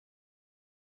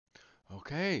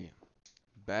Okay,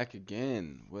 back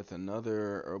again with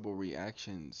another herbal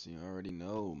reactions. You already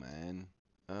know, man.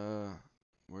 Uh,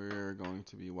 we're going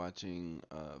to be watching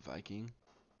Viking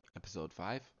episode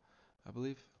 5, I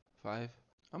believe. 5.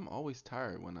 I'm always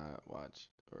tired when I watch,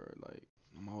 or like,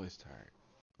 I'm always tired.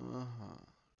 Uh-huh.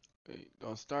 Wait,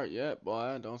 don't start yet,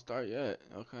 boy. Don't start yet.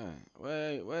 Okay.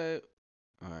 Wait, wait.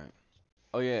 All right.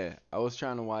 Oh yeah, I was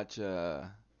trying to watch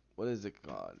what is it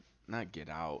called? Not Get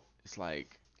Out. It's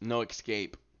like No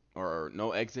Escape or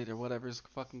No Exit or whatever it's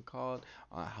fucking called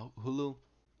on Hulu.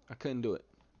 I couldn't do it.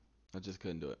 I just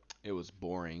couldn't do it. It was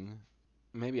boring.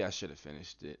 Maybe I should have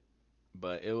finished it,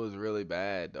 but it was really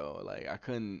bad though. Like I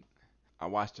couldn't. I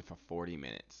watched it for 40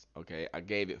 minutes. Okay, I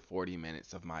gave it 40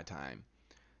 minutes of my time,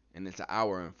 and it's an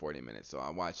hour and 40 minutes, so I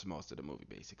watched most of the movie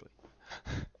basically.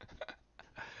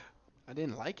 I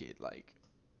didn't like it. Like,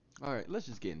 all right, let's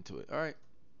just get into it. All right.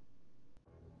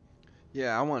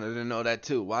 Yeah, I wanted to know that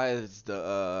too. Why is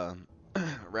the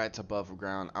rats above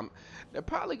ground? They're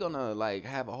probably gonna like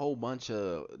have a whole bunch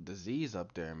of disease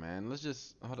up there, man. Let's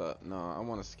just hold up. No, I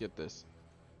want to skip this.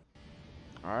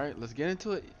 All right, let's get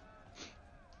into it.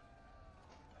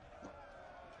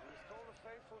 Restore the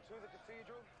faithful to the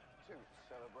cathedral to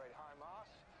celebrate High Mass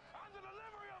and the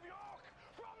delivery of York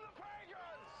from the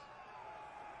pagans!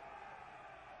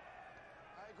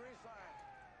 I agree, sire.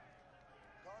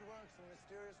 God works in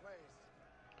mysterious ways.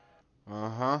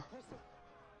 Uh-huh. Listen.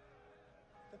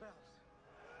 The bells.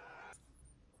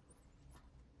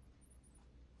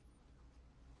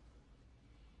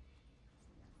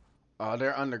 Oh,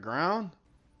 they're underground?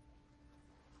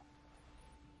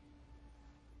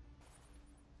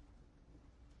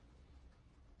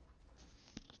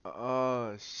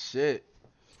 Oh shit.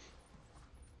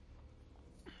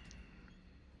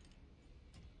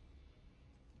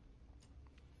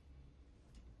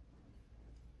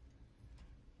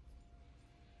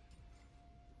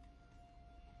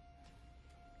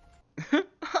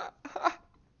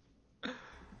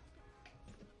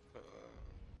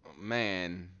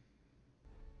 Man.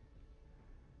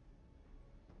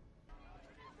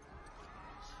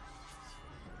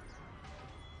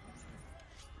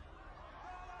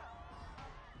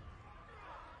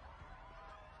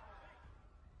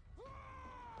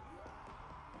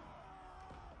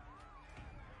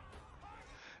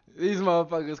 These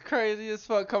motherfuckers crazy as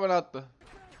fuck coming out the.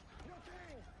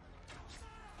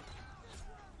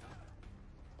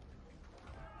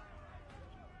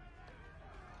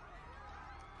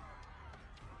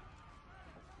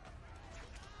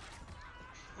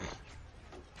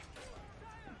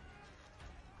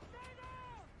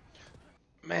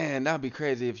 Man, that'd be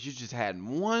crazy if you just had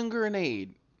one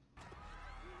grenade.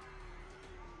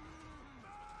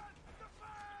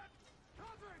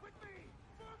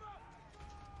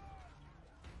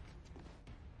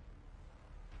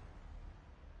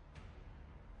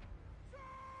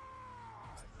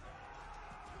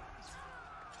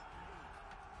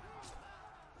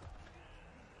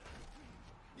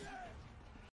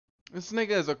 This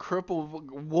nigga is a cripple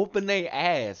whooping they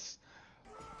ass.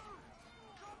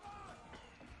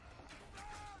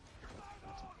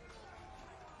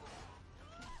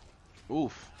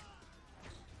 Oof.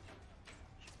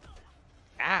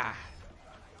 Ah.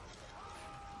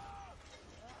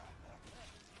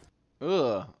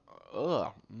 Ugh.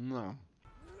 Ugh. No.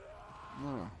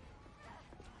 No.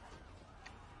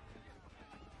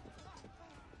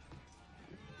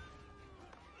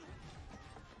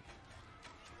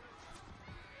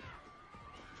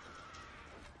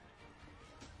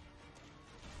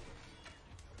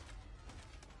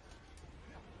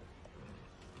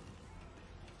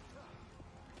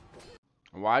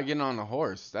 Why get on a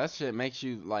horse? That shit makes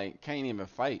you like can't even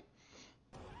fight.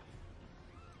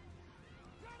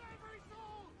 Let every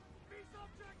soul be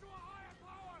subject to a higher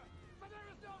power, for there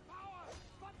is no power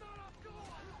but that of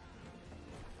God!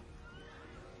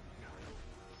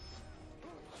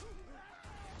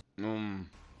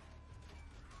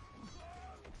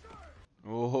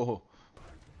 Oh.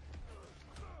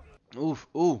 Oof.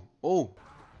 Ooh. Oh.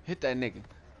 Hit that nigga.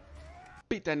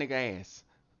 Beat that nigga ass.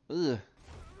 Ugh.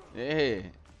 Yeah.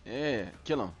 Yeah.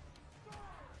 Kill him.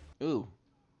 Ooh.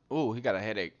 Ooh. He got a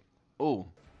headache. Ooh.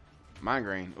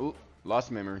 Migraine. Ooh.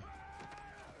 Lost memory.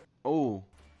 Ooh.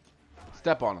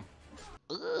 Step on him.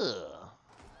 Ugh.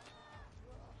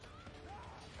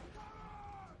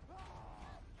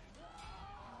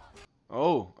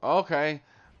 Oh. Okay.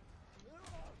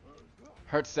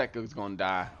 Hertzecker's gonna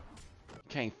die.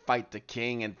 Can't fight the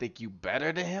king and think you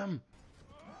better than him?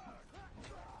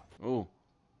 Ooh.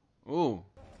 Ooh.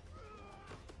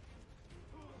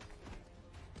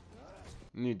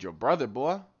 Need your brother,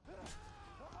 boy.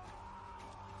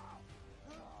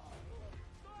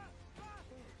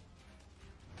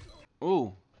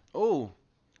 Ooh, ooh,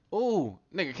 ooh.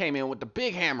 Nigga came in with the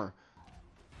big hammer.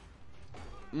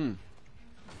 Mm.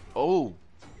 Oh,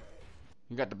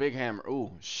 you got the big hammer.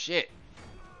 Ooh, shit.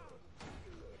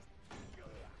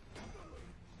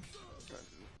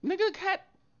 Nigga, cat.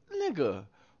 Nigga,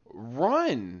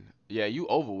 run. Yeah, you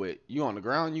over with. You on the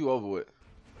ground, you over with.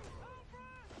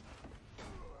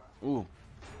 Ooh,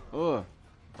 uh,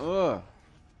 uh,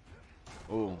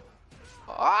 ooh.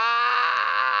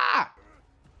 Ah!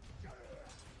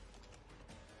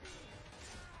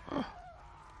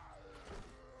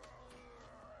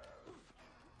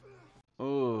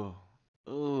 Ooh,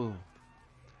 ooh.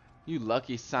 You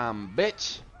lucky son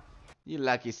bitch. You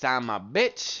lucky son my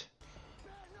bitch.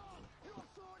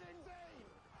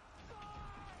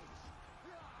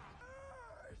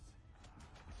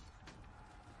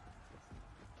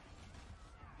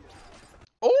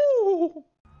 Ooh.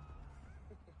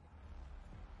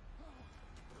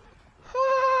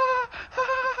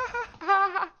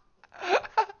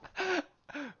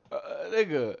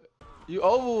 Nigga, you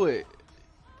over with.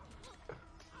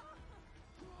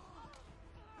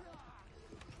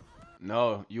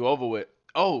 No, you over with.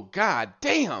 Oh, god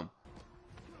damn.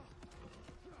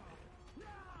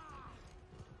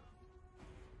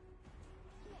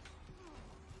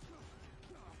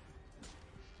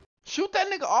 Shoot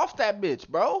that nigga off that bitch,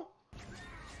 bro.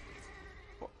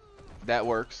 That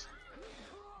works.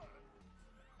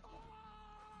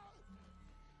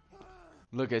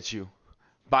 Look at you.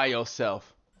 By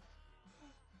yourself.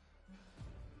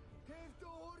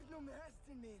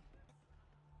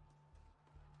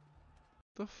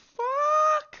 The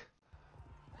fuck?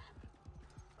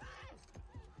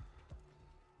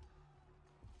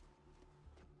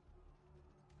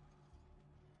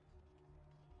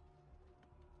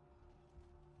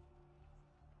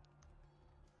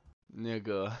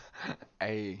 Nigga.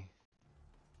 Hey.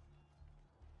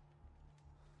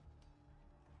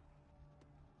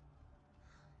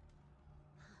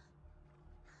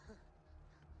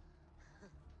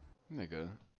 Nigga.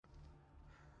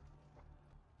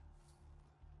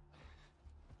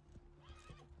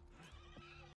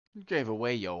 You gave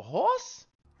away your horse?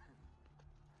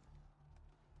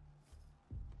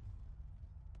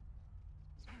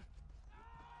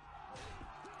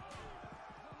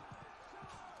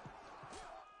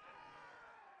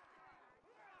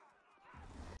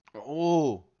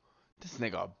 Oh. This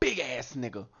nigga a big ass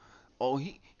nigga. Oh,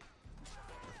 he.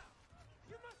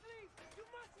 You must leave! You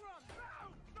must run!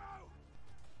 No! No!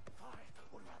 I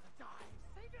would rather die.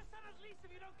 Save your son at least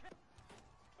if you don't care.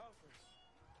 Alfred.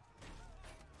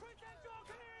 Princess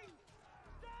Dorkany!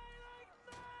 Die like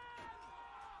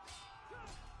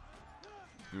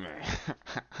men!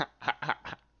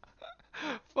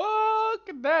 Fuck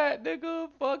that, nigga.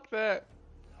 Fuck that.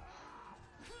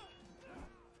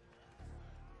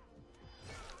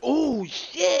 Oh,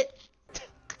 shit.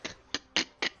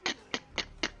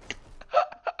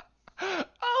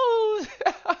 Oh,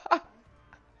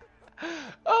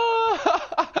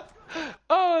 oh,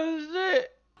 oh,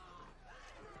 shit.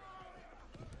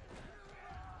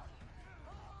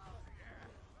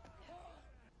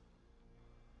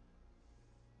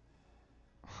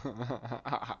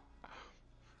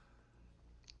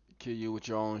 Kill you with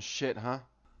your own shit, huh?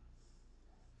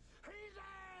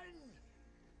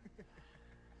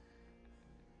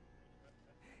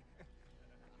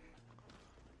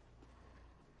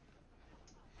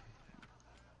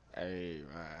 Hey,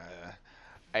 man.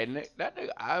 Hey, that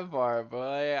nigga Ivar,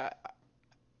 boy.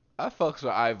 I fucks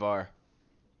with Ivar.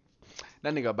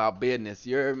 That nigga about business,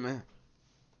 you heard me?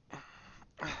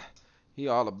 He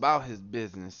all about his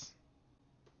business.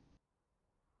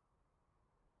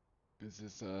 This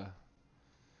is,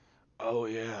 oh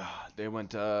yeah. They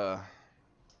went to,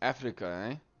 Africa,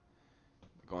 eh?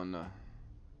 Going to,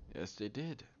 yes, they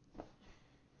did.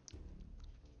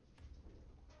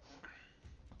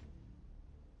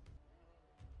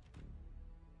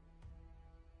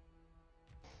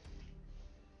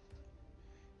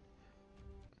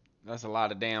 That's a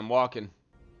lot of damn walking.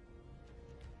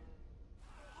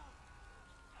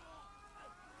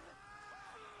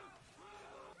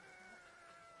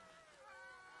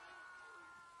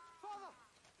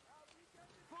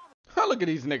 Look at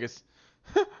these niggas.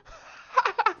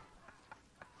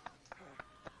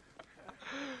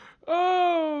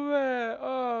 Oh man,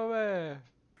 oh man.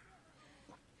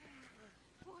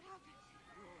 What happened?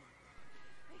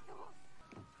 It's the wolf.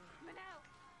 Manel,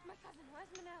 my cousin, where's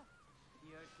Manel?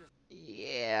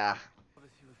 Yeah.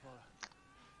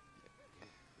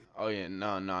 Oh yeah,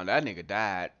 no, that nigga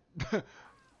died. He died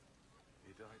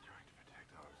trying to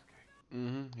protect our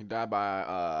escape. He died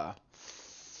by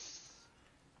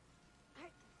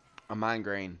a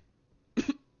migraine.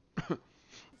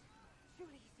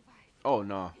 Oh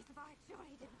no, He survived,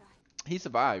 surely, didn't I? he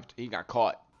survived. He got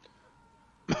caught.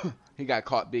 He got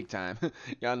caught big time.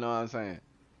 Y'all know what I'm saying?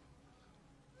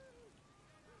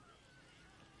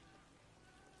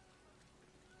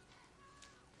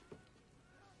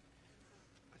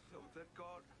 I thought that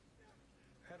God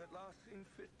had at last seen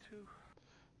fit to.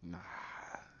 Nah,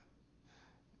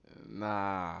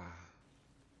 nah.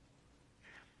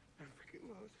 Everything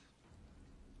was.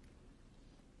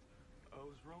 I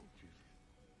was wrong, Jesus.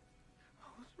 I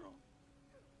was wrong.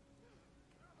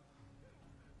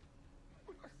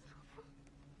 When I suffer.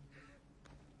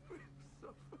 When I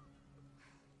suffer.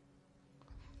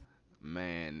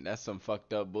 Man, that's some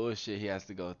fucked up bullshit he has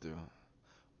to go through.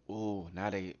 Ooh, now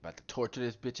they about to torture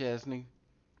this bitch ass nigga.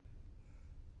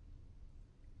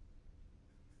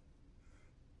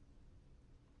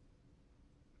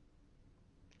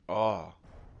 Oh,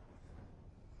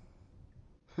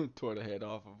 tore the head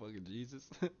off of fucking Jesus.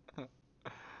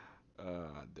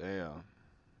 Damn.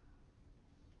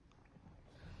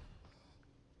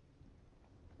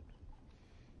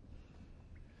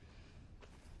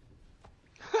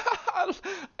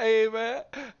 Hey man,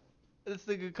 this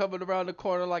nigga coming around the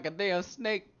corner like a damn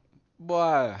snake,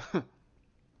 boy.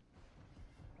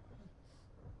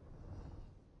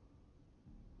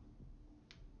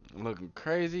 Looking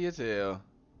crazy as hell.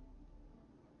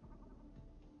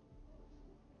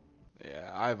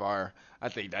 Yeah, Ivar. I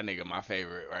think that nigga my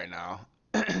favorite right now.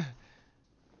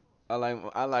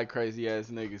 I like crazy ass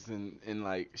niggas in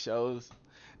like shows.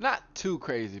 Not too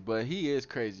crazy, but he is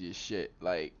crazy as shit.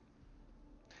 Like,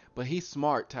 but he's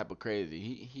smart type of crazy.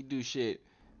 He do shit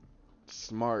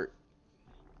smart.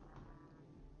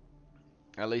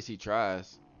 At least he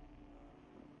tries.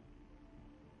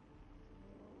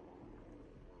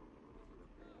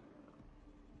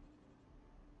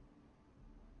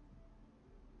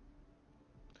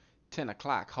 10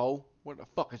 o'clock, ho. Where the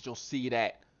fuck is your seat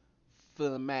at?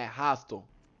 Feeling mad hostile.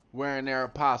 Wearing their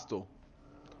apostle.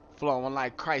 Flowing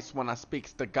like Christ when I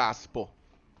speaks the gospel.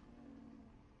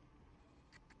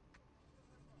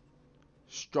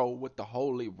 Stroll with the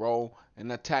holy roll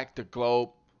and attack the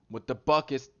globe with the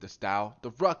buckets, the style,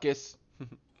 the ruckus.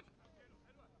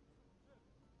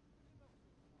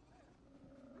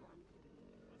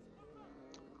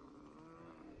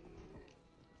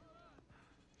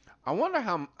 I wonder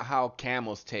how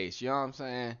camels taste. You know what I'm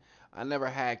saying? I never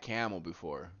had camel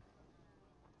before.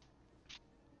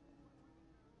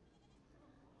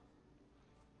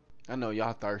 I know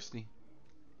y'all thirsty.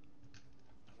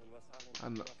 I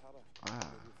know.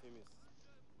 Ah,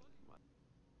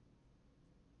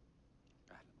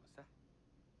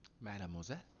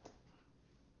 mademoiselle.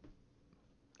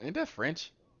 Ain't that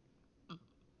French?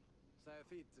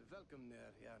 Sayafit, welkom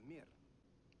neer, ja, meer.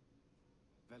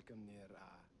 Welkom neer,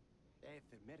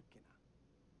 Ethemerkina.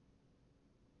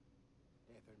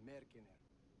 Ethemerkiner.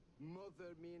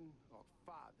 Mother min och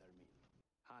fader min.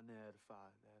 Han är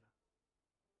fader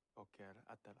och är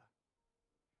Attila.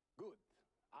 Good.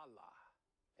 Allah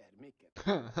är mycket.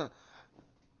 Är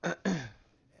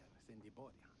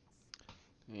Sindiborians.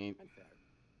 Ain't. En fair.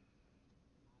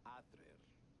 Adrer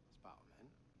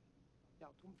spaumen. Ja,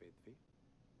 tom vet vi.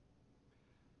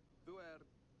 Du är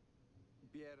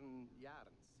Björn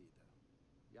Järnsida.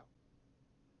 Ja.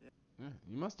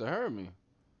 You must have heard me.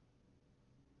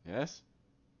 Yes.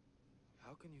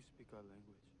 How can you speak our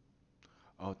language?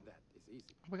 Oh, That is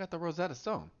easy. we got the Rosetta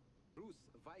Stone. Rus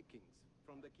Vikings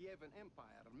from the Kievan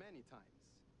Empire many times.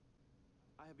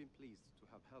 I have been pleased to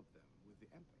have helped them with the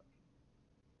Emperor.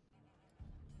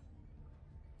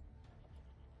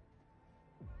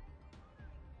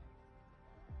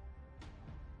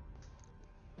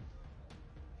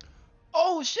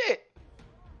 Oh shit!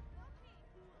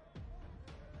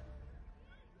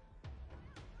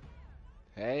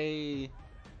 Hey,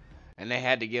 and they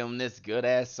had to give him this good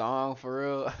ass song for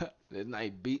real. This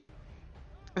nice beat.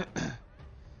 I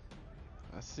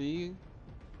see you.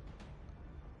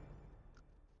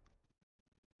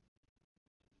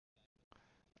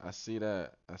 I see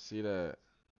that. I see that.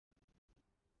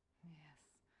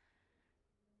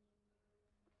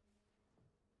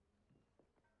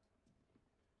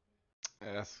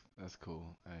 Yes. That's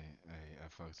cool. Hey, I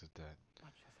fucks with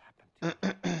Much has happened to me.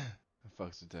 that. I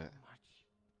fucks with So that. much.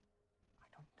 I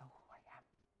don't know who I am.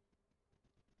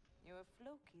 You're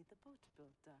Floki, the boat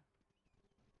builder.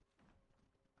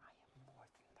 I am more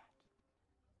than that.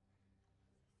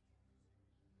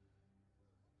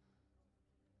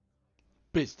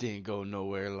 Bitch didn't go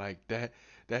nowhere like that.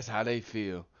 That's how they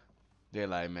feel. They're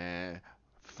like, man,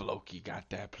 Floki got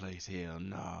that place. Hell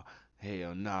nah.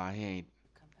 Hell nah, he ain't.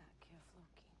 Come back here,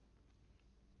 Floki.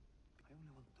 I only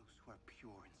want those who are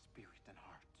pure in spirit and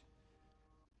heart.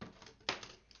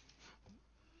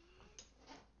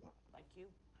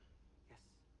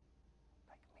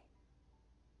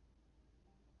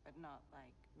 not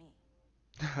like me.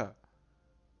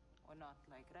 Or not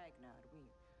like Ragnar.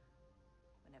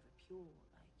 We're never pure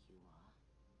like you are.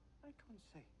 I can't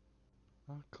say.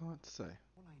 I can't say.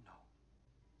 All I know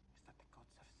is that the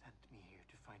gods have sent me here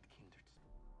to find kindred.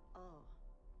 Oh,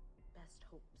 best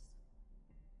hopes.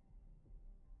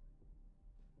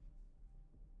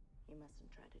 You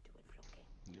mustn't try to do it, Floki.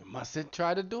 You mustn't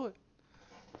try to do it.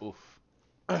 Oof.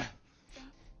 Do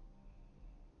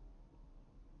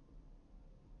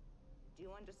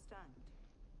you understand?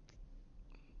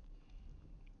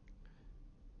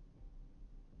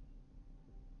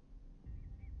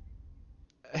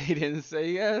 He didn't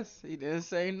say yes. He didn't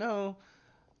say no.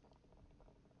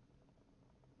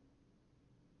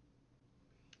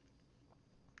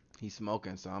 He's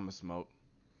smoking, so I'ma smoke.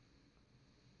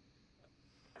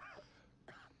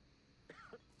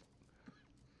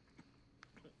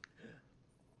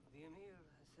 The Emir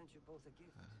has sent you both a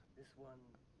gift. This one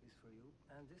is for you,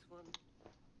 and this one is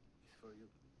for you.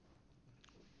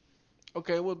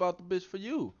 Okay, what about the bitch for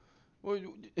you? What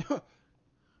you-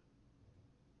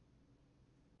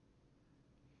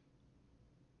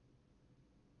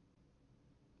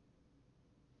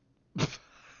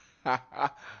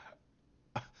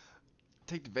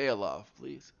 Take the veil off,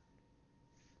 please.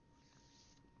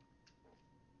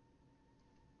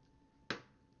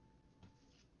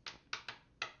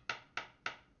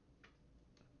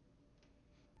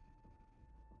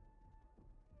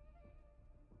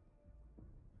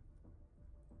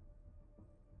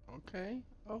 Okay,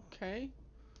 okay.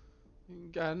 You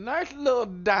got a nice little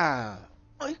dime.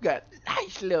 Oh, you got a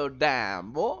nice little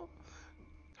dime, boy.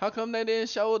 How come they didn't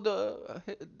show the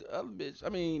other bitch? I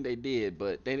mean, they did,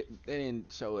 but they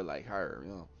didn't show it like her,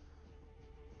 you know.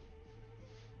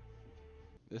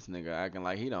 This nigga acting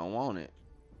like he don't want it.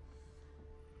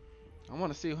 I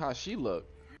want to see how she look.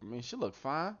 I mean, she look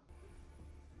fine.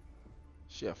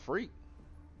 She a freak.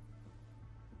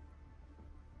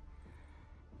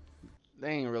 They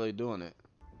ain't really doing it.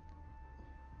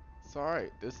 It's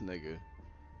alright. This nigga.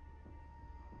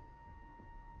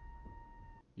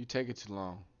 You take it too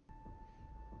long.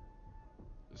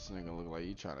 This nigga look like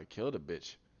you trying to kill the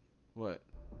bitch. What?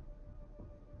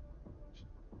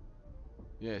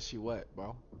 Yeah, she wet,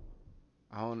 bro.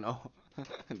 I don't know.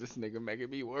 This nigga making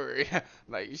me worried.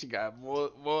 Like she got more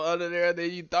under there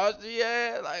than you thought she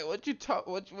had. Like what you talk?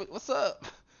 What's up?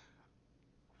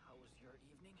 How was your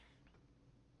evening?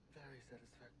 Very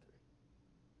satisfactory.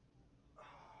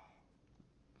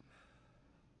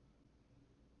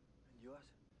 And yours?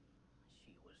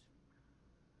 She was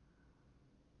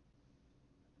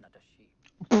not a sheep.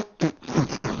 What?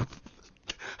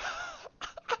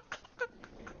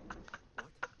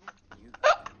 You?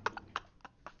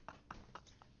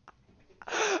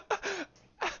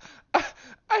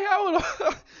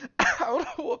 I would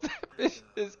have whooped that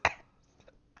bitch's ass.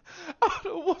 I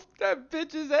would have whooped that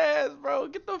bitch's ass, bro.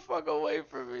 Get the fuck away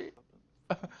from me.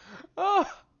 Oh,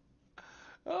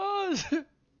 oh shit.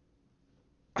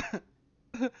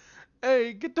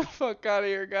 Hey, get the fuck out of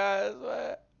here, guys,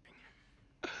 man.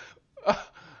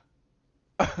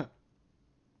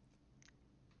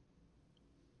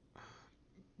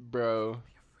 Bro,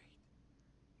 Be afraid.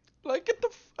 like get the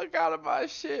fuck out of my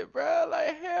shit, bro.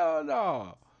 Like hell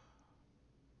no.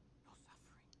 No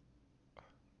suffering.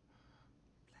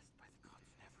 Blessed by the gods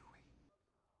in every way.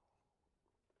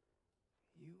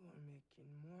 You are making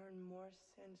more and more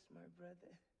sense, my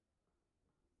brother.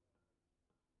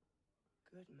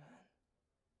 Good man.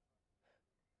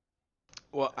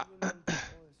 Well, I remember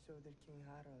also that King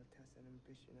Harald has an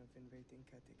ambition of invading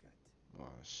Kattegat.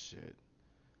 oh shit.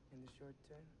 In the short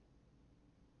term, we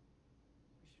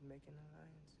should make an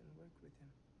alliance and work with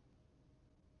him.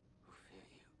 Who fear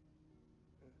you?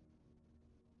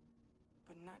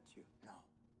 But not you. No.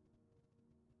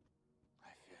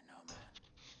 I fear no man.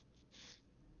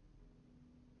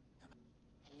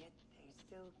 And yet they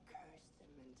still curse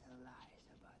them and tell lies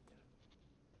about them.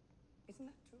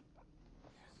 Isn't that true?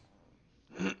 Yes.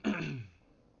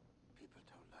 People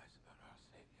tell lies about our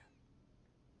savior.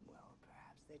 Well,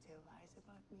 perhaps they tell lies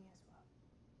about me as well.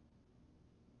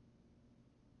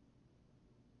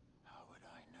 How would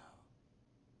I know?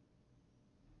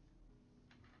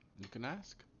 You can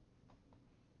ask.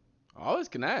 Always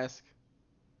can ask.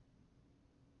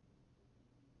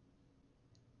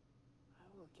 I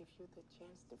will give you the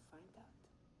chance to find out.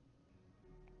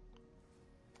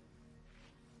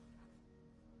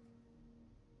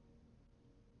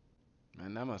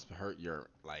 Man, that must hurt your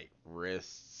like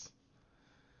wrists.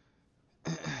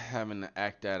 Having to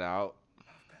act that out.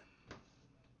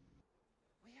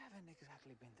 We haven't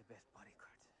exactly been the best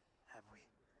bodyguards, have we?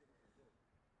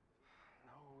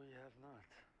 No, we have not.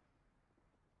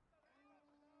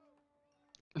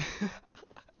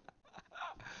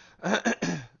 Do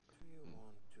you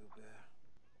want to bear?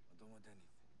 I don't want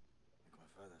anything. Like my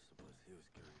father, I suppose he was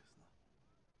curious, no?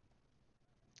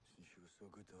 Since she was so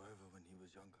good to Herva when he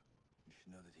was younger, you should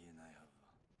know that he and I have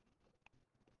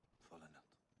fallen out.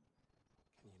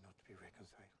 Can you not be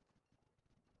reconciled?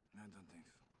 I don't think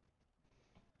so.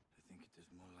 I think it is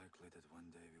more likely that one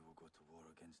day we will go to war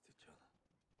against each other.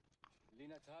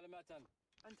 لنتهالمة.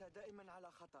 أنت دائما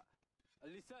على خطأ.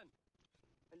 اللسان.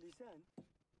 اللسان؟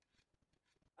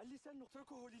 اللسان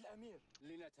نتركه للأمير.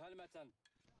 لنتهالمة.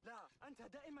 لا، أنت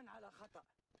دائما على خطأ.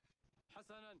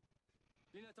 حسنا.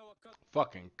 لنتوكل.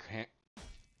 Fucking can't.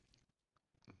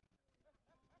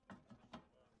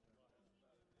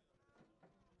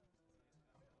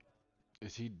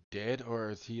 Is he dead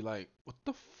or is he like, what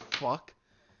the fuck?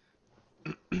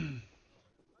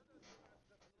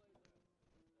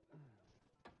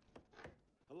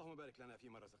 اللهم بارك لنا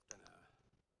فيما رزقتنا.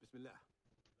 بسم الله.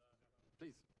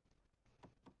 Please.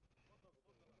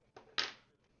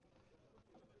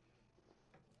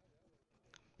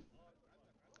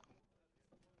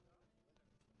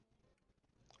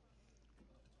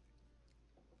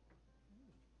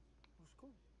 What's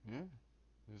good?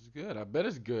 Yeah, it's good. I bet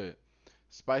it's good.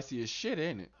 Spicy as shit,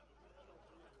 ain't it?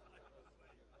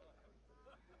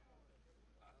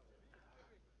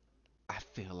 I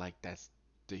feel like that's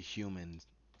the humans.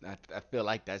 I feel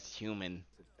like that's human.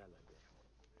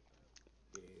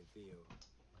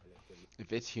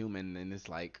 If it's human, then it's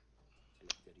like,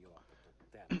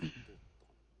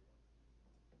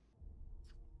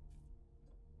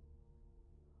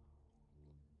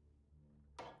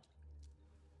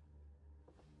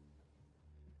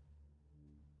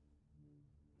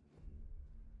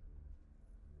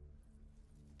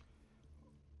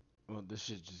 well, this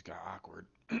shit just got awkward.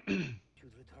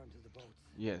 Should return to the boats.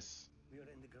 Yes. We are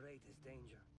in the greatest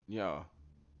danger. Yo.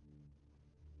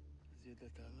 Is it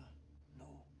Atala? No.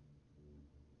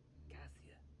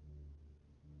 Cassia.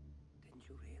 Didn't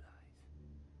you realize?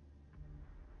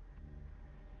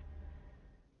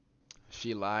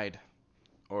 She lied.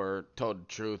 Or told the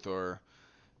truth. Or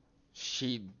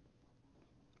she...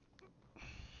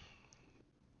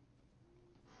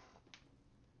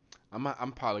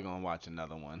 I'm probably gonna watch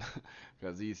another one.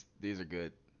 Because these are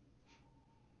good.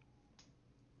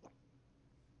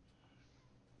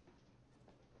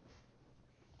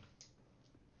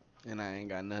 And I ain't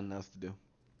got nothing else to do.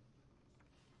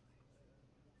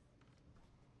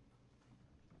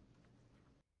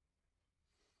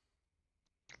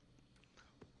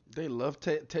 They love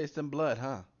tasting blood,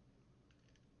 huh?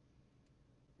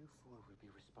 You four will be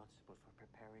responsible for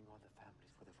preparing all the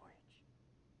families for the voyage.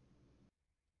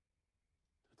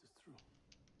 That is true.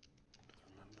 But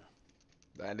remember,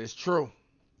 That is true.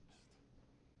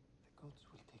 The gods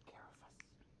will take care of us,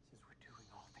 since we're doing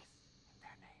all this in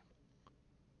their name.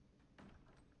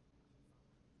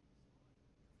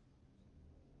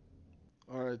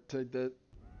 Alright, take that.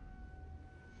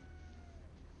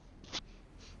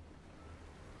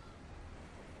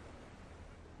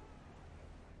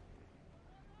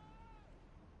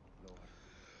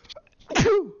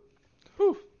 Whew.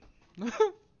 What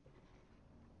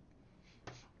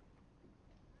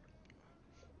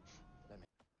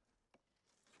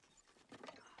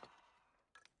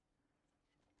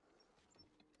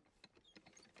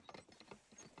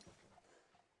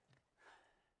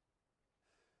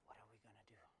are we gonna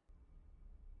do?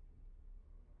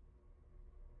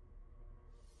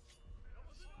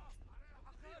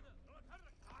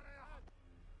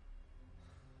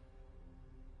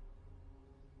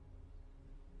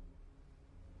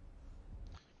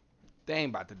 They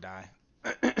ain't about to die.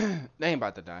 They ain't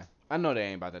about to die. I know they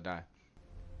ain't about to die.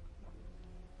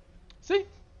 See?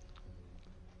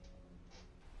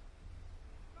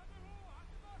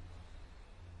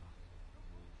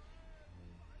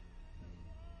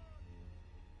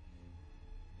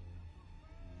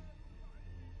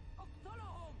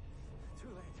 Too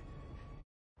late.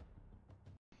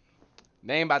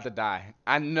 They ain't about to die.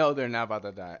 I know they're not about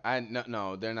to die.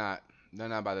 No, they're not. They're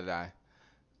not about to die.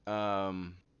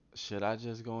 Should I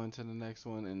just go into the next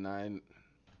one and I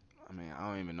mean, I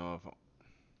don't even know if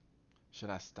should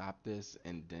I stop this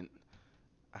and then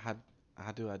how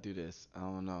how do I do this? I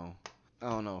don't know. I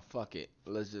don't know. Fuck it.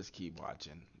 Let's just keep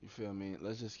watching. You feel me?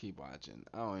 Let's just keep watching.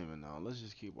 I don't even know. Let's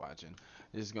just keep watching.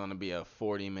 This is gonna be a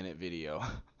 40-minute video.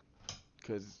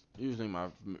 Cause usually my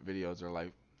videos are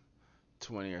like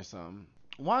 20 or something.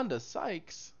 Wanda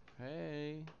Sykes.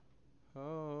 Hey.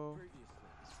 Oh. Previously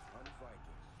on Vikings.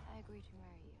 I agree to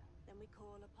marry you. Then we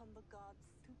call upon the gods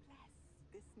to bless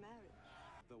this marriage.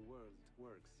 The world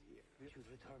works here. We should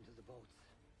return to the boats.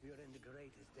 We are in the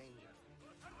greatest danger.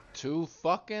 Too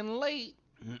fucking late.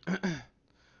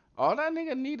 All that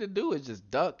nigga need to do is just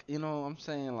duck. You know what I'm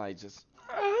saying? Like just.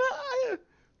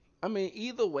 I mean,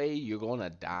 either way, you're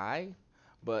gonna die,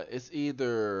 but it's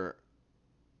either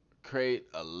create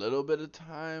a little bit of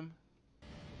time.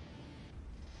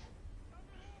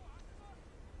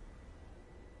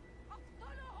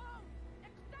 اقتلهم!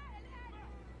 اقتلهم!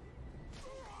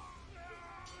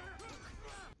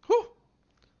 Whew,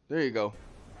 there you go.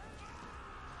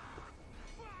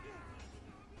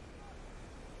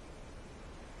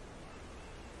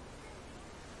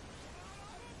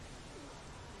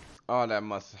 Oh, that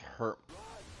must hurt.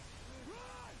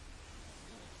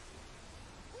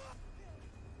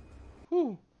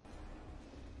 Whew.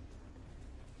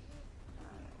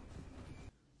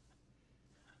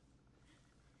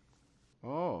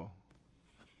 Oh.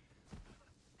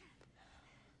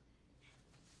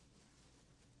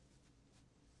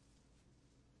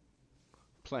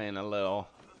 Playing a little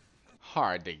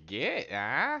hard to get,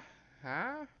 huh?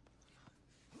 Huh?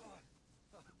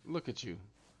 Look at you.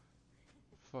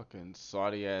 Fucking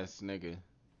Saudi ass nigga.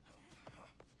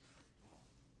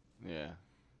 Yeah.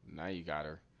 Now you got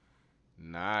her.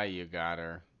 Now you got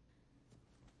her.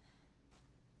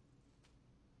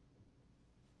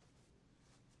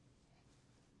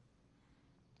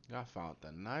 I found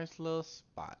a nice little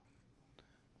spot.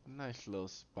 Nice little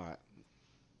spot.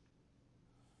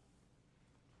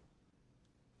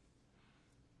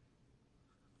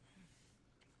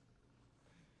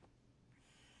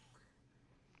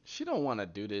 She don't want to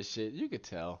do this shit. You could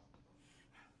tell.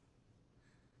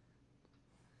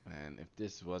 Man, if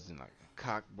this wasn't like a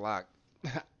cock block,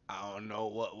 I don't know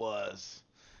what was.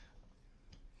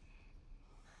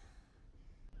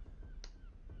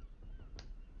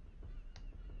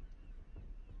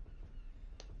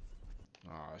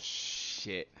 Oh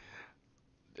shit.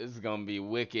 This is gonna be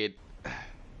wicked.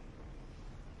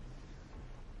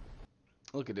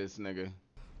 Look at this nigga.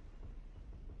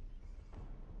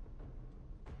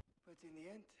 But in the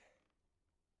end,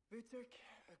 Wittek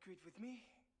agreed with me,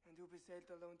 and Ube sailed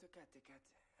alone to Kattegat,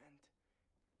 and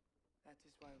that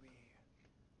is why we're here.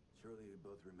 Surely you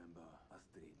both remember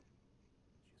Astrid.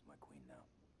 She's my queen now.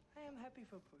 I am happy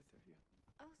for both of you.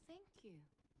 Oh, thank you.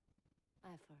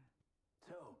 Ever.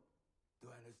 So, do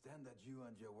I understand that you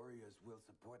and your warriors will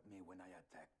support me when I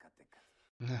attack Kattegat?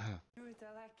 Do it,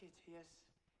 I like it, yes,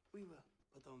 we will.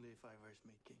 But only if I were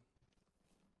Made King.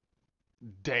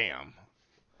 Damn.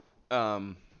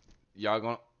 Y'all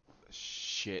gonna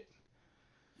shit.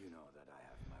 You know that I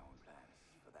have my own plans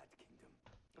for that kingdom.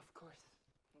 Of course,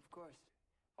 of course.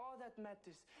 All that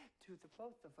matters to the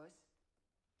both of us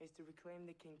is to reclaim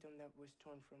the kingdom that was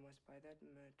torn from us by that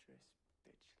murderous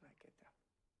bitch like Etta.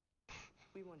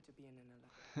 We want to be in an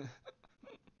alliance.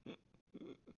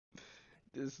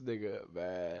 This nigga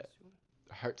bad.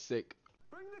 Heart sick.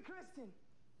 Bring the Christian!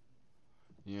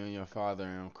 You and your father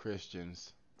are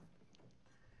Christians.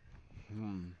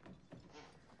 On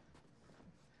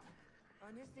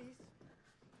his knees.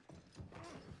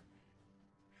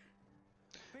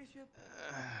 Bishop.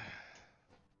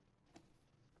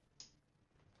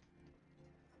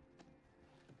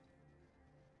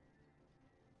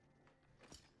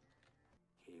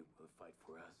 He will fight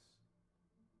for us.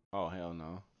 Oh hell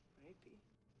no. Maybe.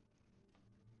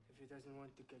 If he doesn't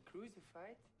want to get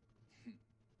crucified.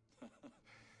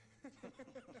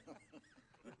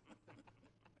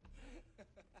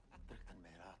 Druk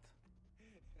mij raad.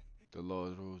 The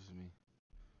Lord rules me.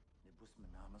 Je boest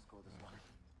mijn namens code zwak.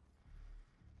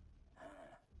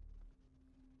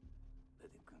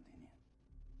 Let him continue.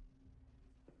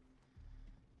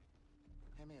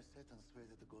 Hem is zet en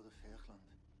zweden de gode Veerland.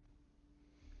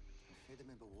 En verder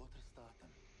met bewater staten.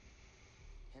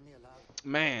 Hem je laat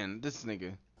Man, this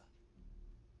nigga.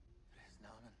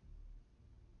 resnamen.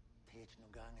 Teach no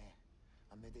gange.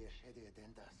 En met de schede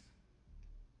dentas.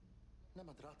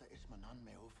 Nemma drata is mijn aan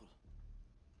mij hoeveel.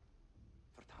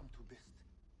 Verdammt u bist.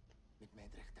 Met mij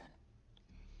drichten.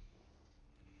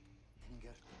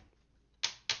 Tingert.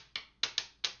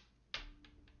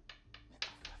 Met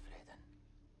afgevreden.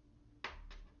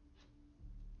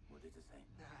 What did it say?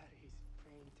 Nah, he's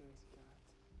praying to his God.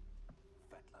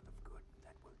 Fat lot of good,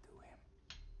 that will do him.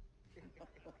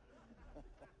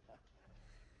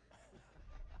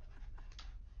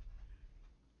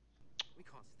 We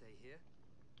can't stay here.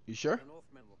 You sure? The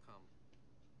Northmen will come.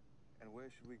 And where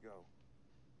should we go?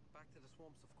 Back to the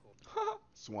swamps, of course.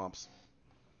 Swamps.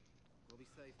 We'll be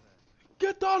safe there.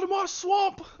 Get out of my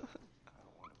swamp! I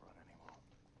don't want to run anymore.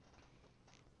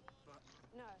 But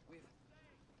No. we've...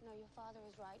 No, your father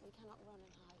is right. We cannot run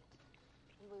and hide.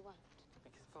 And we won't.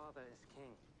 Because father is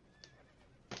king.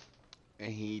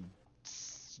 And he,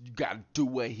 you gotta do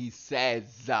what he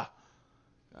says.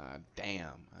 God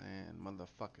damn, man.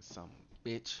 Motherfucker, some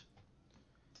bitch.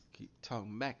 Keep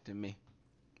talking back to me.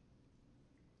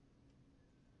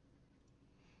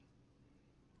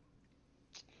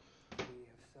 We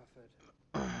have suffered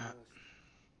the most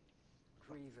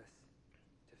grievous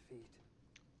defeat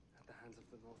at the hands of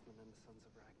the Northmen and the Sons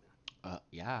of Ragnar.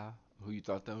 Yeah. Who you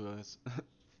thought that was?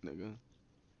 Nigga.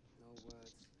 No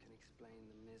words can explain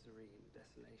the misery and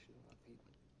desolation of our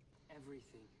people.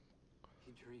 Everything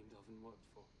he dreamed of and worked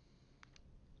for.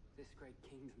 This great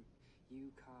kingdom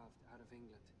you carved out of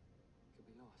England could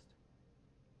be lost.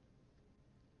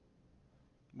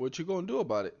 What you gonna do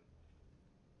about it?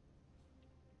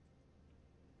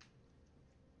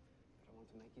 But I want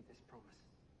to make you this promise.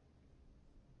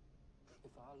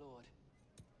 If our Lord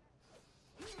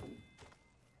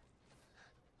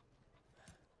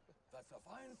That's a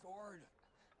fine sword.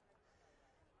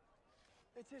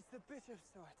 It is the bitter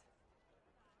sword.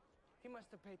 He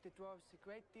must have paid the dwarves a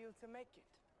great deal to make it,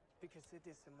 because it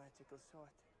is a magical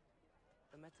sword.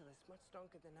 The metal is much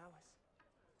stronger than ours.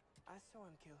 I saw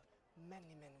him kill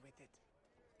many men with it,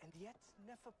 and yet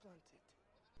never blunt it.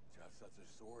 To have such a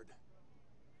sword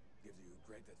gives you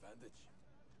great advantage.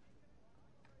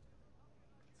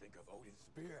 Think of Odin's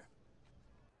spear.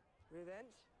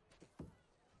 Revenge?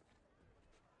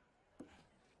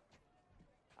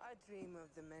 I dream of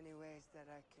the many ways that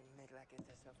I can make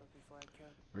Lagertha suffer before I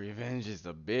kill. Revenge is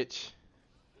a bitch.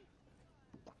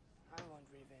 I want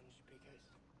revenge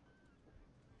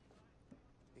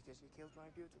because you killed my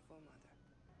beautiful mother.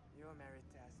 You're married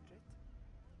to Astrid,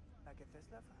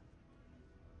 Lagertha's lover.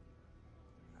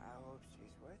 I hope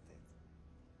she's worth it.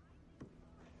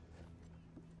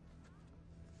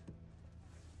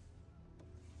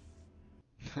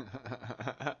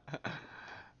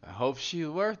 I hope she's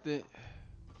worth it.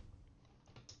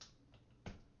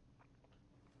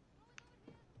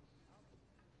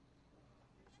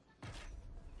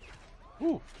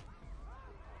 Woo.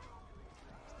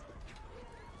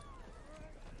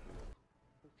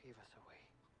 Who gave us away?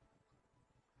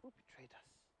 Who betrayed us?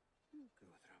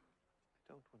 Guthrum. I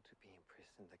don't want to be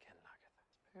imprisoned again, Lagertha.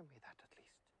 Spare me that at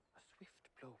least. A swift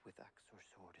blow with axe or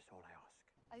sword is all I ask.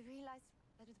 I realized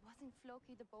that it wasn't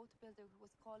Floki the boat builder who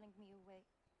was calling me away,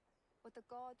 but the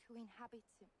god who inhabits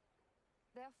him.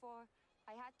 Therefore,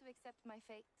 I had to accept my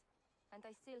fate, and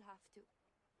I still have to,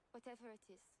 whatever it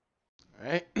is.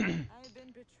 Alright. I've been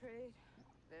betrayed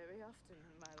very often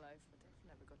in my life, but I've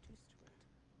never got used to it.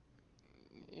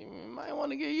 You might want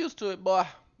to get used to it, boy.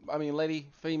 I mean, lady,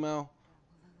 female.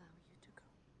 I will allow you to go.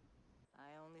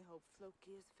 I only hope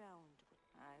Floki is found, but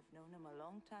I've known him a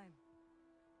long time.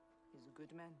 He's a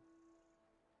good man.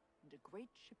 And a great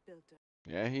shipbuilder.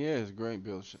 Yeah, he is. Great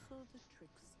build. Also the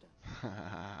trickster. No,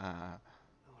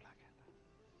 Lagertha.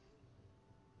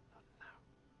 Not now.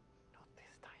 Not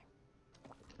this time.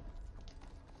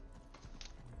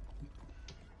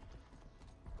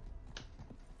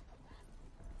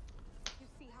 You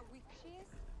see how weak she is?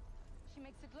 She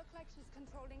makes it look like she's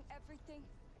controlling everything.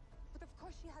 But of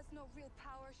course she has no real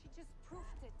power. She just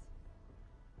proved it.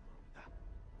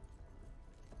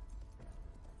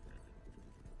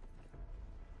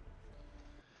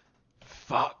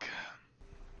 Fuck.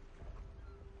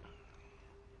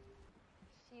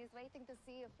 She is waiting to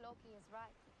see if Loki is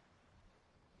right.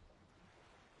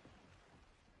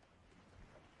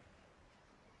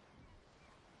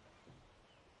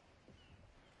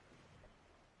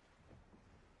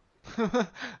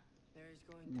 There is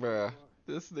going to be Bruh, war.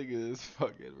 this nigga is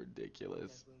fucking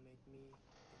ridiculous. That will make me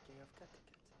the king of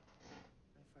Kattegat.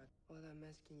 My father. All I'm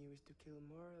asking you is to kill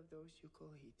more of those you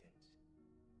call heathens.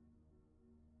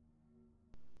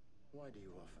 Why do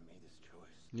you offer me this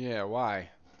choice? Yeah, why?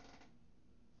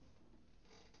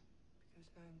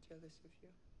 Because I'm jealous of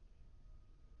you.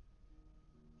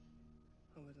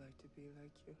 I would like to be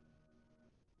like you.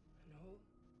 And whole.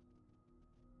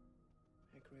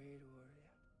 A great warrior.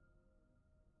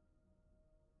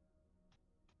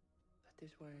 That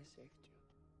is why I saved you.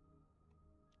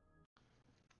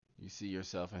 You see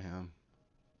yourself in him.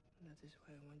 And that is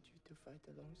why I want you to fight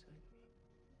alongside me.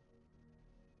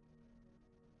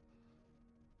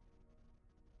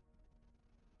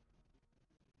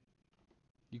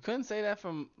 You couldn't say that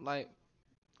from, like,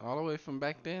 all the way from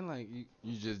back then? Like, you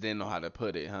just didn't know how to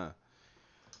put it, huh?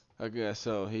 I guess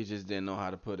so. He just didn't know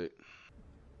how to put it.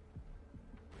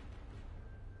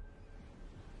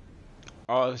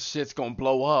 Oh, this shit's gonna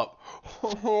blow up.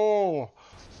 Oh,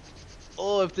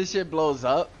 if this shit blows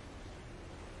up.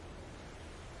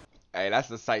 Hey, that's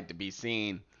the sight to be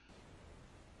seen.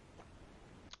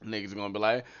 Niggas gonna be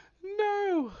like,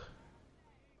 no.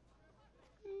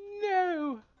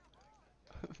 No.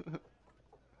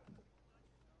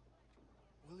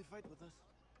 fight with us?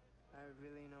 I have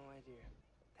really no idea.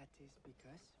 That is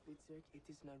because, Witzerk, it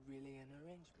is not really an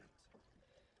arrangement.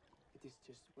 It is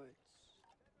just words.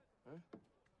 Huh?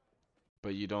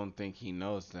 But you don't think he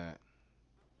knows that?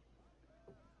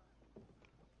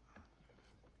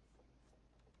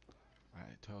 I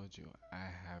told you I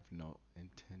have no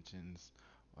intentions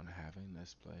on having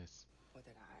this place. Or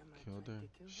that I might Killed try her. to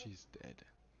kill her. She's dead.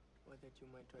 Or that you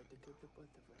might try to kill the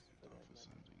both of us, for that For matter.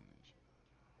 something that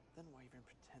Then why even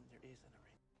pretend there is an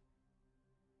arrangement?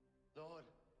 Lord,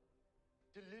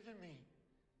 deliver me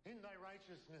in thy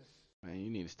righteousness. Man, you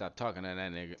need to stop talking to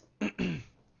that nigga.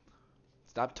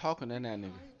 Stop talking to that nigga.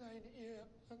 Incline thine ear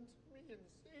unto me and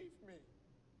save me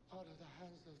out of the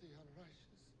hands of the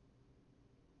unrighteous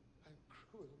and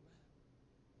cruel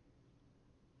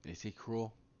man. Is he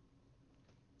cruel?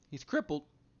 He's crippled.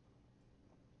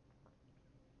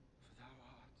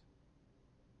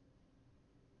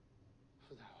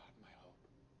 For thou art my hope,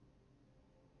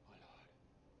 O Lord.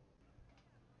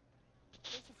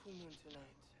 There's a full moon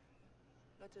tonight.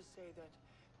 Let us say that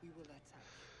we will attack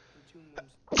in 2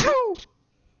 moons.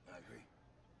 I agree.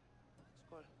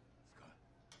 Skål. Scott.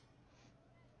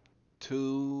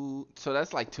 So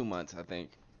that's like 2 months, I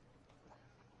think.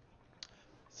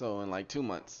 So in like 2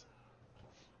 months.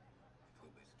 It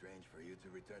will be strange for you to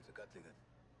return to Kattegat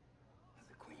as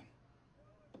a queen.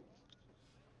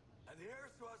 And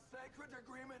here's to our sacred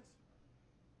agreement,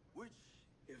 which,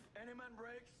 if any man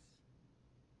breaks,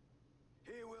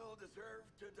 he will deserve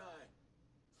to die.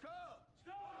 Skål!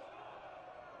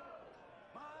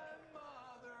 My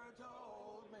mother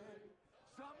told me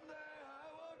someday I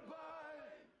would buy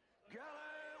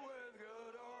galley with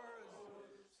good oars,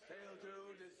 sail to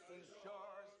distant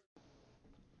shores.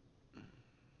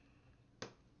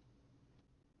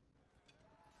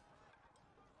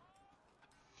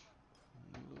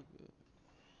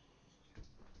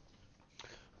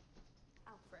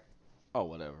 Alfred, Oh,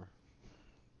 whatever.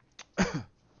 what are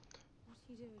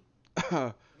you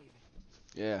doing? Leaving.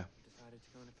 Yeah. Decided to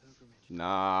go on a pilgrimage.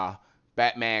 Nah.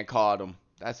 Batman called him.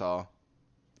 That's all.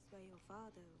 It's where your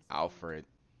father was Alfred.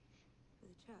 for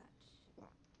the church. Are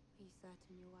you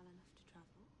certain you're well enough to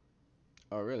travel?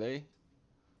 Oh, really?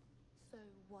 So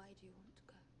why do you want to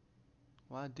go?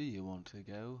 Why do you want to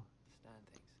go? Stand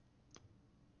things.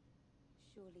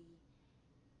 Surely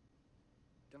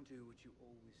Don't do what you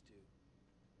always do.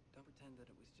 Don't pretend that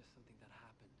it was just something that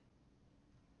happened.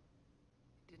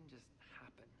 It didn't just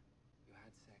happen. You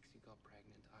had sex, you got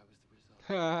pregnant, I was the result.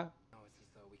 Now it's as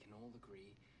though we can all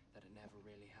agree that it never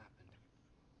really happened.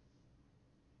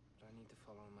 But I need to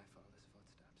follow in my father's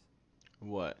footsteps.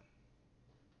 What?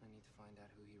 I need to find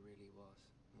out who he really was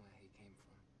and where he came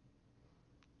from.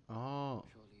 Oh.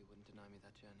 Surely you wouldn't deny me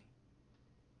that journey.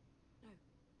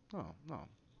 No, no,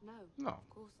 no. no, Of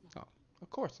course not. no. Of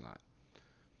course not.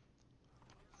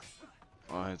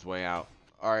 On his way out.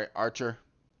 Alright, Archer.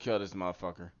 Kill this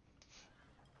motherfucker.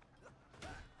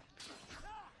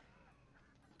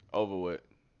 Over with.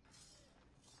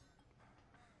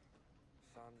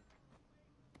 Son,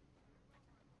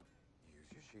 use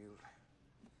your shield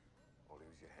or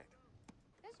lose your head.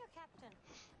 Who's your captain?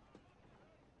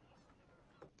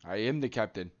 I am the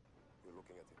captain. You're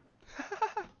looking at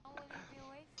him. How will you be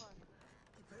away for?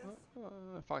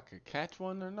 If I could catch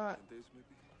one or not. 10 days,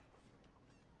 maybe?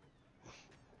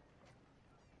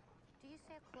 Do you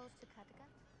sail close to Kattegat?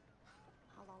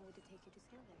 How long would it take you to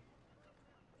sail there?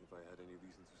 If I had any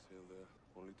reason to sail there,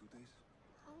 only 2 days.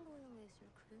 How loyal is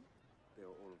your crew? They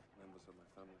are all members of my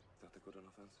family. Is that a good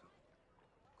enough answer?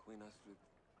 Queen Astrid,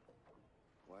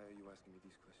 why are you asking me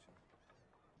these questions?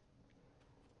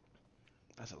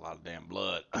 That's a lot of damn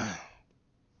blood.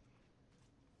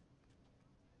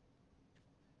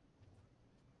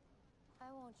 I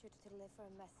want you to deliver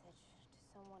a message to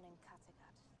someone in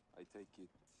Kattegat. I take it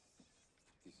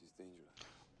this is dangerous.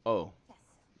 Oh, Yes.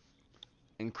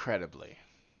 incredibly.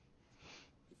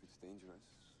 If it's dangerous,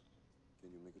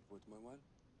 can you make it worth my while?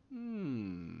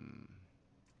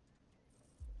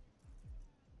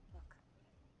 Look,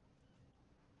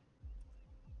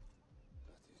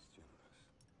 That is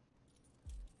generous.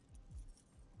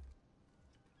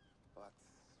 But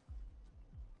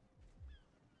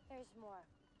there's more.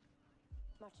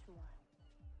 Much more.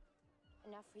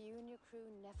 Enough for you and your crew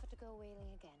never to go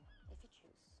whaling again, if you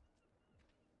choose.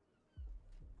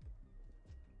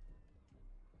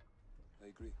 I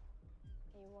agree.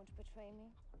 And you won't betray me?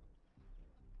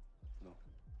 No.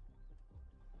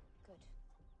 Good.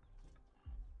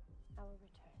 I will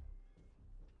return.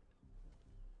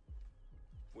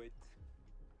 Wait.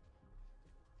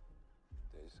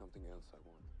 There is something else I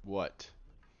want. What?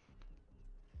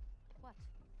 What?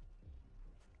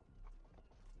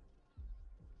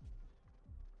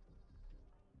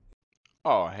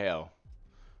 Oh, hell.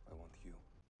 I want you.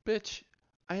 Bitch,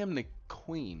 I am the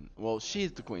queen. Well,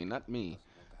 she's the queen, not me. Doesn't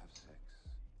want to have sex.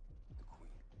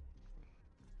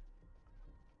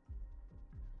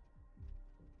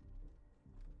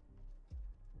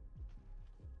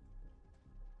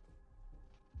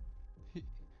 The queen.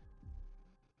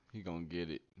 He, he gonna get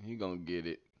it. He gonna get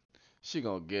it. She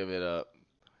gonna give it up.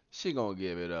 She gonna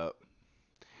give it up.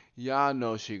 Y'all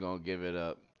know she gonna give it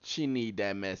up. She need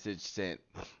that message sent.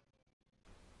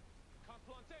 Can't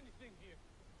plant anything here.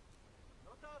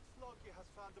 No doubt Floki has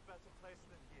found a better place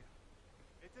than here.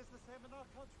 It is the same in our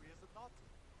country, is it not?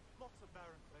 Lots of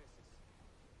barren places.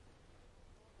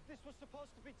 But this was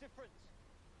supposed to be different.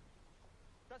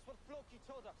 That's what Floki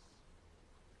told us.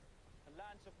 The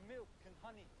lands of milk and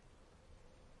honey.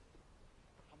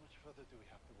 How much further do we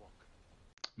have to walk?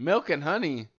 Milk and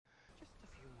honey. Just a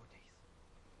few more days.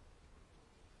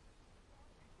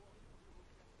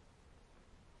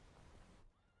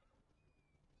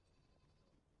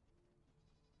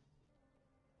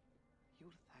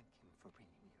 You'll thank him for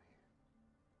bringing you here.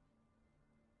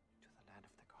 To the land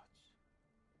of the gods.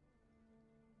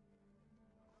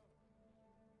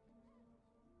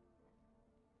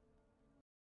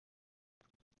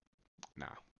 No.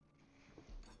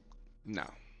 No.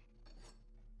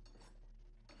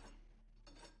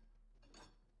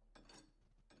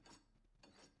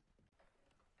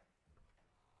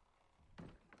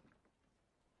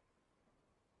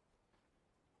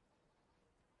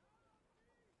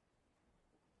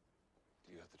 Do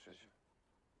you have the treasure?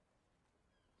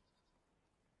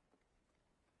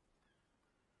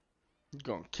 You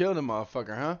gonna kill the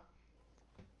motherfucker, huh?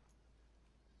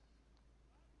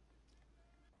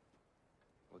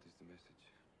 What is the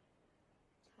message?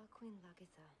 Tell Queen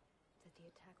Lagertha that the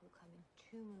attack will come in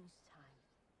 2 moons' time.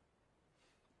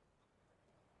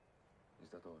 Is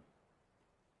that all?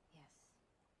 Yes.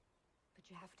 But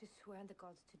you have to swear on the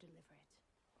gods to deliver it.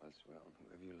 I'll swear on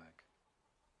whoever you like.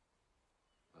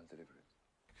 I'll deliver it.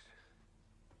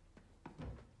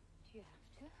 Do you have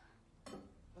to?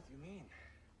 What do you mean?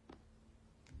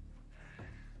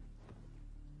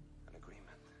 An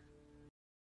agreement.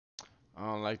 I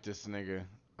don't like this nigga.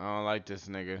 I don't like this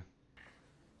nigga.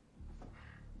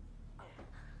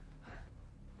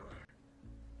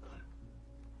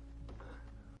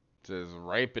 Just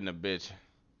raping the bitch.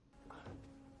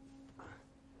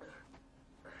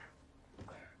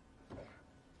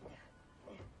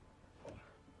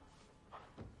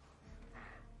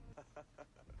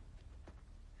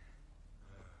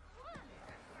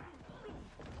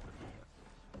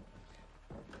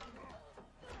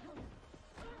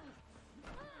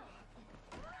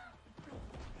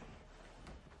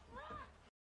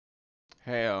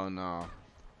 Hell no.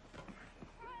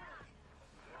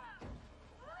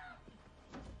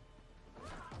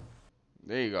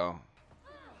 There you go.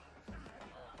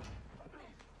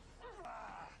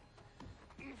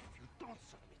 If you don't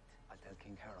submit, I'll tell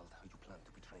King Harold how you plan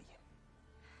to betray him.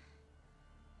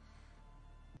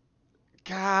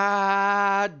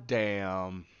 God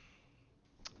damn.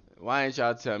 Why ain't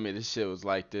y'all tell me this shit was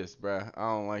like this, bruh? I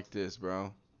don't like this,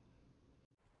 bro.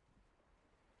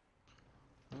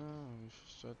 Oh, you should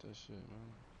shut that shit,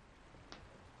 man.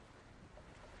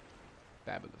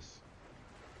 Fabulous.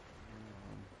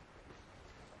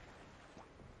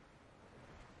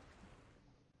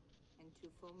 And 2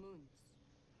 full moons.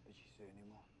 Did she say any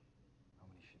more? How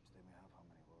many ships they may have, how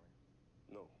many warriors?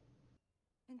 No.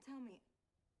 And tell me,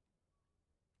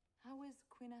 how is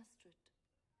Queen Astrid?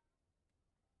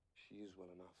 She is well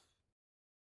enough.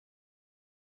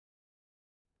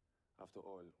 After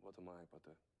all, what am I but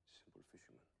a simple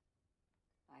fisherman?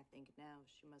 I think now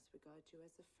she must regard you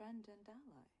as a friend and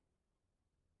ally.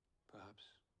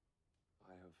 Perhaps.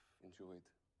 I have enjoyed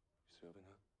serving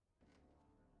her.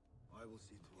 I will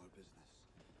see to our business,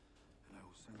 and I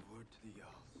will send word to the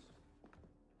Jarls.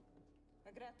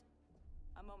 Magret,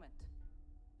 a moment.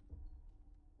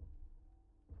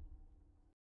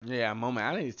 Yeah, moment.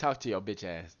 I need to talk to your bitch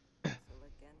ass. Wrestle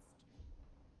against me.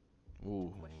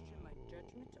 Ooh. Question my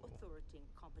judgment, authority,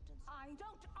 and competence. I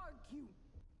don't argue!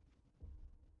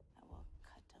 I will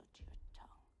cut out your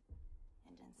tongue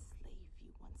and enslave you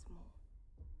once more.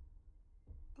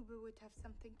 Ube would have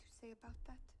something to say about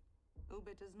that.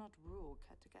 Ube does not rule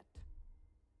Kattegat.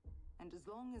 And as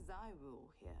long as I rule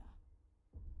here,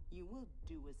 you will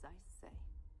do as I say.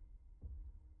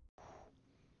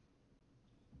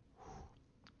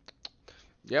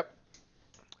 Yep.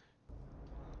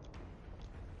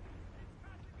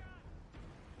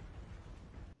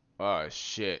 Oh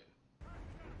shit.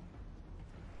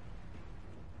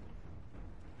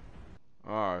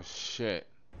 Oh shit.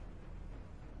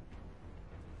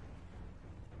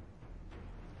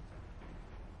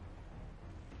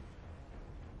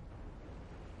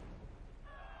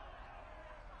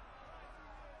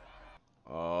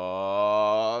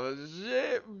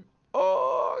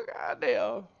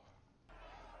 Goddamn.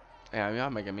 Damn, y'all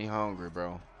making me hungry,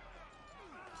 bro.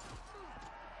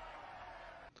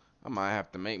 I might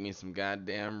have to make me some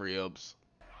goddamn ribs.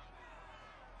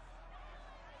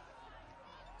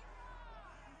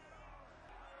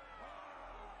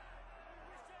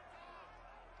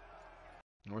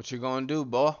 What you gonna do,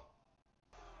 boy?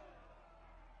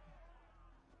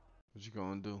 What you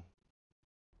gonna do?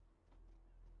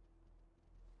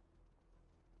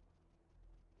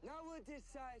 Now we'll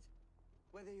decide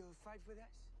whether you'll fight with us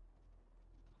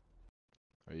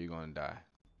Or you gonna die?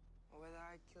 or whether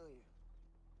I kill you.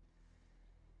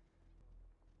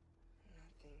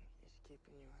 Nothing is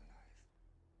keeping you alive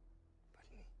but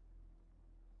me.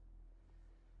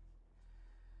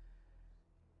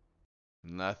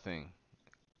 Nothing.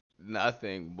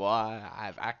 Nothing, boy.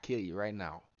 I kill you right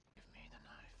now. Give me the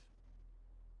knife.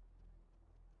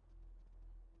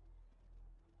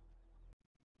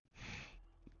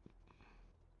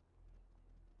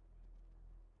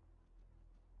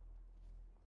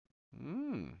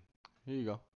 Here you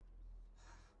go.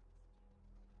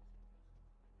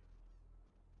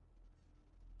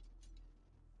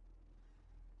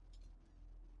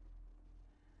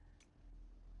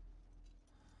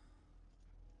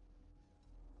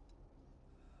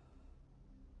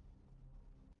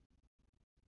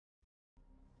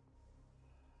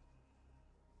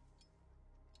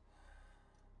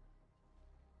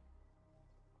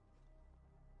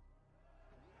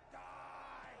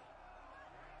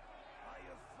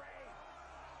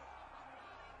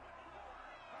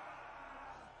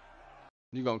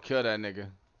 You gonna kill that nigga.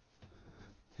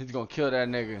 He's gonna kill that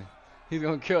nigga. He's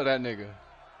gonna kill that nigga.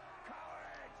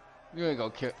 You ain't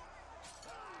gonna kill.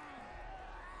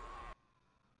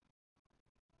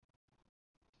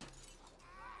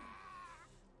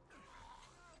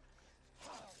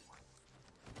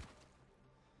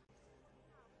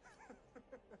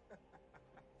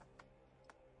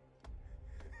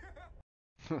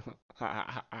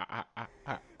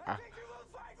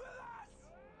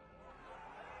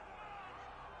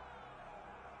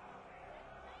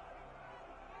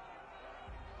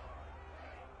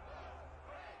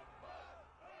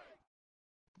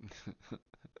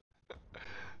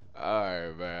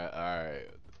 Alright, man. Alright.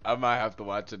 I might have to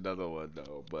watch another one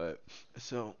though, but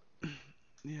so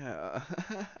yeah.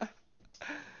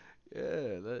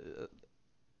 Yeah,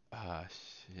 ah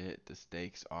shit, the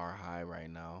stakes are high right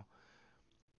now.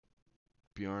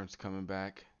 Bjorn's coming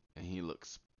back and he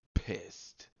looks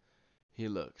pissed. He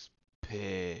looks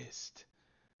pissed.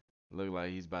 Look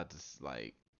like he's about to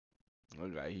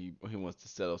look like he wants to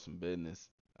settle some business.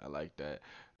 I like that.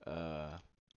 Uh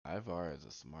Ivar is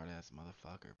a smart ass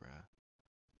motherfucker, bruh.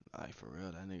 Like for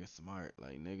real, that nigga smart.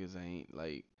 Like niggas ain't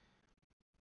like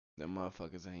them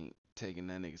motherfuckers ain't taking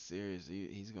that nigga serious.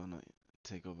 He's gonna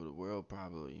take over the world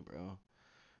probably, bro.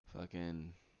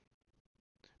 Fucking.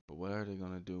 But what are they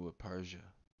gonna do with Persia?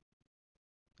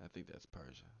 I think that's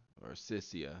Persia or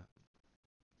Sicily.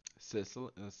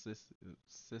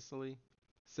 Sicily,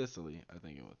 Sicily. I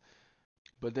think it was.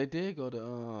 But they did go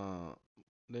to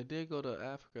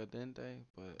Africa, didn't they?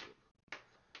 But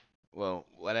well,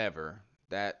 whatever.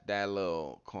 That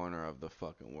little corner of the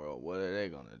fucking world. What are they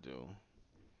gonna do?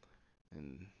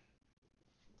 And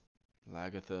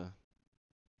Lagatha,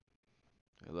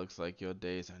 it looks like your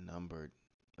days are numbered.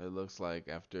 It looks like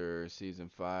after season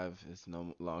 5, it's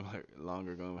no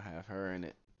longer gonna have her in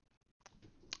it.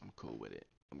 I'm cool with it.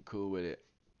 I'm cool with it.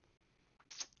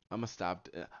 I'm gonna stop.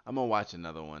 I'm gonna watch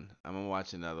another one. I'm gonna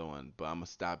watch another one, but I'm gonna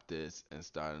stop this and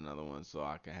start another one so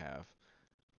I can have.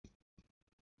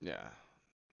 Yeah,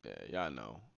 yeah, y'all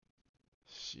know.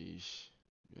 Sheesh.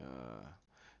 Yeah,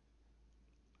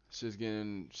 shit's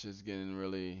getting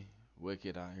really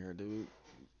wicked out here, dude.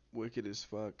 Wicked as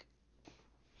fuck.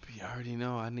 You already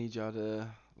know I need y'all to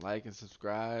like and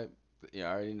subscribe. You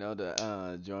already know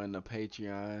to join the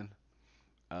Patreon.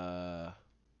 Uh,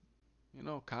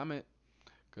 comment,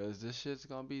 cause this shit's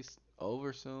gonna be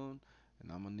over soon,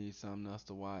 and I'm gonna need something else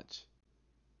to watch.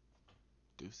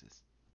 Deuces.